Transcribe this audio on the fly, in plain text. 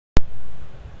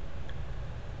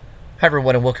Hi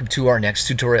everyone, and welcome to our next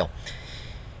tutorial.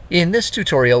 In this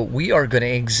tutorial, we are going to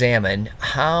examine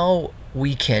how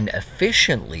we can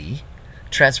efficiently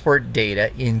transport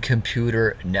data in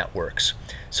computer networks.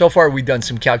 So far, we've done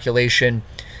some calculation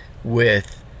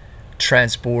with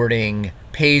transporting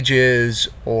pages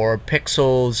or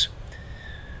pixels,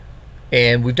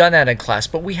 and we've done that in class,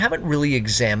 but we haven't really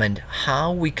examined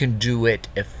how we can do it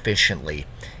efficiently.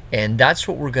 And that's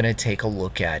what we're going to take a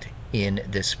look at in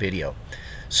this video.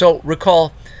 So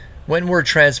recall, when we're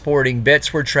transporting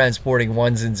bits, we're transporting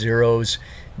ones and zeros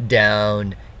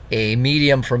down a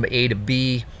medium from A to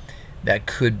B. That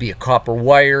could be a copper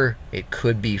wire, it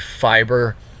could be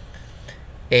fiber.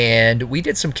 And we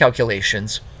did some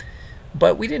calculations,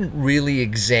 but we didn't really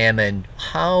examine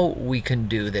how we can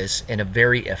do this in a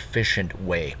very efficient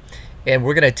way. And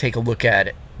we're going to take a look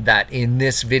at that in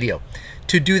this video.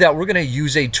 To do that, we're going to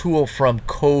use a tool from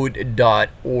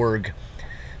code.org.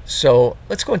 So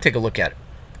let's go and take a look at it.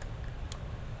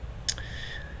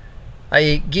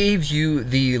 I gave you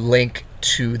the link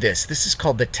to this. This is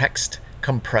called the text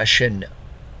compression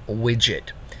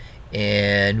widget.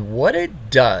 And what it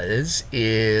does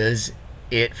is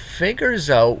it figures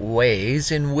out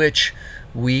ways in which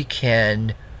we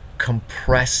can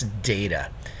compress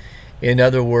data. In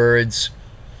other words,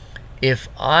 if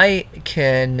I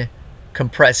can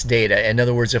compress data, in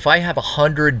other words, if I have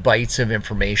 100 bytes of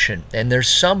information and there's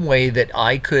some way that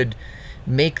I could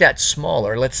make that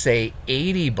smaller, let's say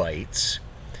 80 bytes,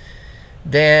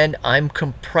 then I'm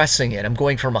compressing it. I'm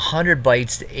going from 100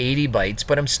 bytes to 80 bytes,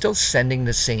 but I'm still sending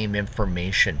the same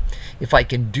information. If I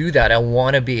can do that, I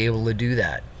want to be able to do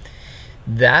that.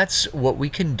 That's what we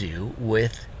can do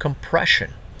with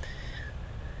compression.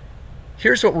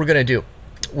 Here's what we're going to do.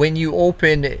 When you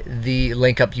open the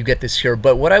link up, you get this here,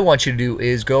 but what I want you to do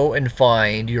is go and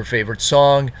find your favorite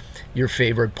song, your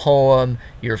favorite poem,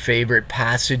 your favorite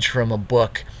passage from a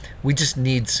book. We just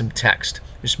need some text.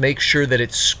 Just make sure that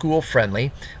it's school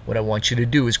friendly. What I want you to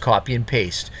do is copy and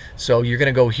paste. So you're going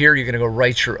to go here, you're going to go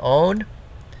write your own,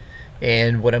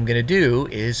 and what I'm going to do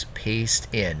is paste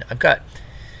in. I've got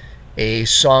a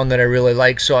song that I really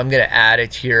like, so I'm going to add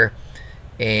it here.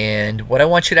 And what I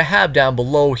want you to have down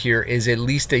below here is at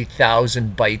least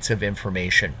 1,000 bytes of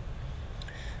information.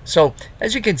 So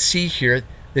as you can see here,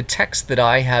 the text that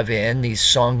I have in these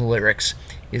song lyrics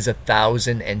is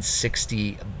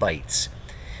 1,060 bytes.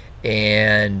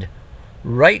 And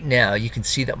right now you can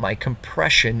see that my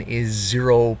compression is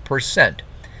 0%.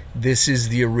 This is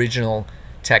the original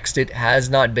text. It has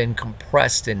not been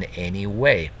compressed in any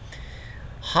way.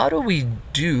 How do we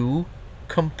do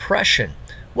compression?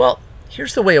 Well,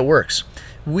 here's the way it works.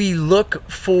 We look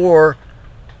for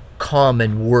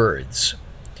common words.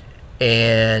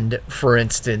 And for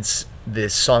instance,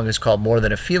 this song is called More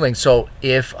Than a Feeling. So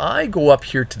if I go up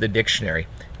here to the dictionary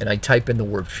and I type in the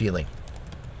word feeling,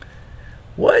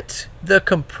 what the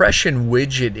compression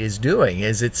widget is doing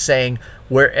is it's saying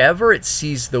wherever it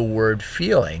sees the word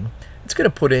feeling, it's going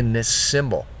to put in this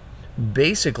symbol.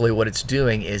 Basically what it's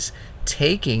doing is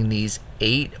taking these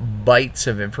 8 bytes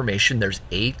of information, there's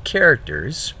 8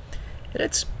 characters, and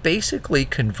it's basically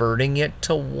converting it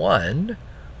to 1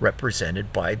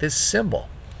 represented by this symbol.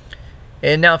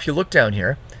 And now if you look down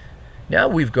here, now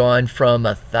we've gone from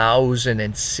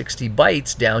 1,060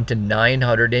 bytes down to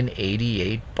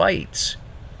 988 bytes.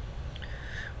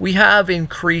 We have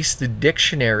increased the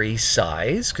dictionary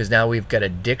size because now we've got a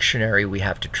dictionary we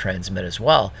have to transmit as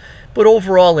well. But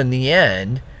overall, in the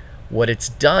end, what it's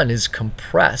done is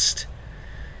compressed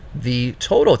the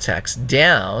total text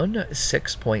down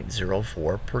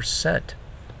 6.04%.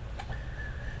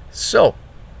 So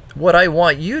what I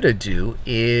want you to do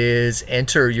is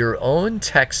enter your own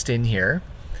text in here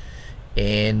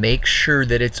and make sure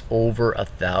that it's over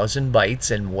 1,000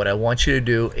 bytes. And what I want you to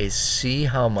do is see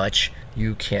how much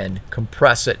you can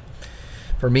compress it.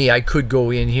 For me, I could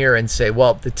go in here and say,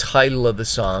 well, the title of the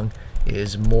song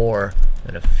is More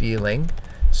Than a Feeling.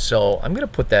 So I'm going to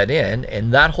put that in,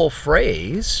 and that whole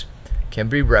phrase can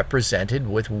be represented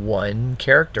with 1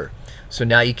 character. So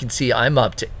now you can see I'm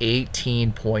up to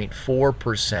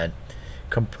 18.4%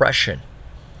 compression.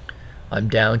 I'm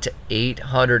down to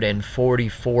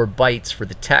 844 bytes for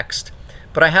the text,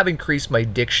 but I have increased my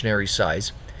dictionary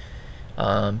size.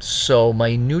 So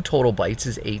my new total bytes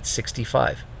is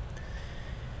 865.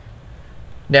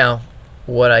 Now,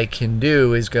 what I can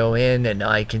do is go in and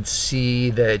I can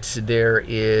see that there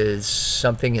is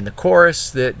something in the chorus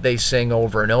that they sing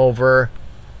over and over,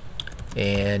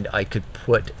 and I could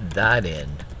put that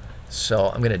in. So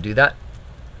I'm going to do that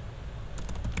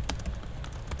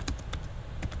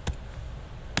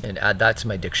and add that to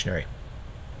my dictionary.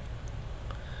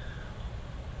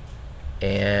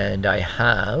 and I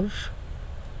have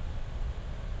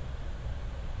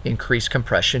increased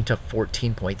compression to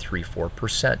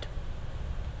 14.34%.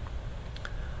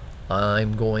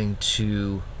 I'm going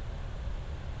to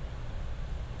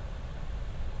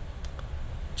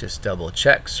just double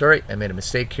check. Sorry, I made a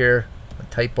mistake here, a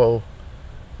typo,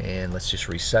 and let's just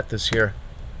reset this here.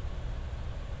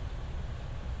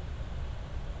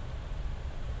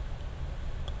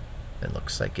 It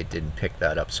looks like it didn't pick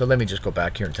that up. So let me just go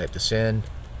back here and type this in.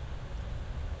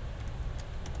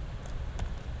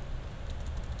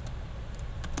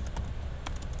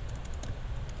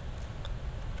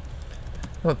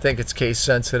 I don't think it's case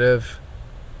sensitive.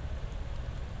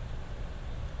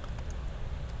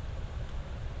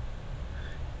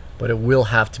 But it will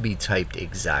have to be typed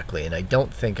exactly, and I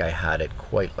don't think I had it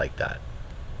quite like that.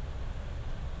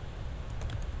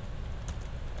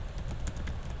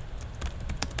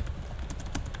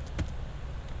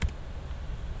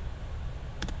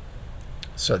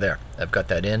 So there, I've got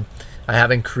that in. I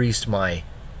have increased my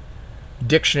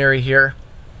dictionary here,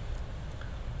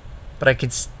 but I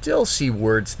can still see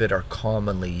words that are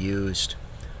commonly used.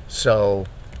 So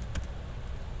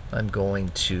I'm going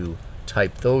to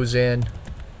type those in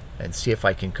and see if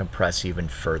I can compress even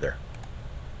further.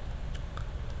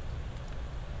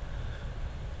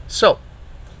 So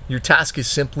your task is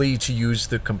simply to use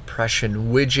the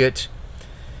compression widget.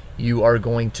 You are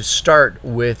going to start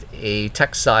with a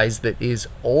text size that is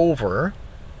over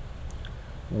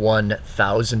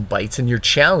 1,000 bytes, and your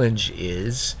challenge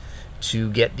is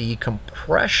to get the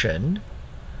compression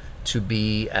to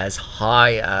be as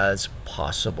high as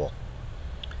possible.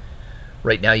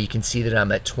 Right now you can see that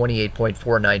I'm at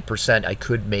 28.49%. I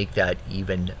could make that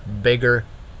even bigger.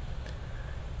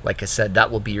 Like I said,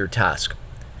 that will be your task.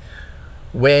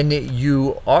 When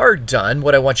you are done,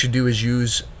 what I want you to do is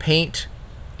use Paint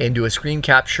and do a screen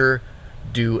capture,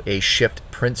 do a shift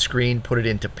print screen, put it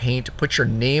into Paint, put your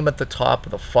name at the top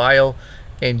of the file,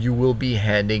 and you will be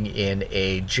handing in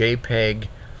a JPEG.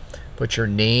 Put your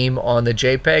name on the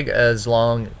JPEG as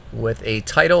long with a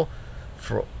title.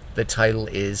 For the title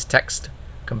is text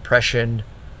compression,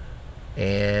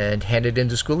 and hand it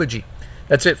into Schoology.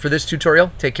 That's it for this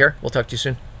tutorial. Take care. We'll talk to you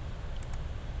soon.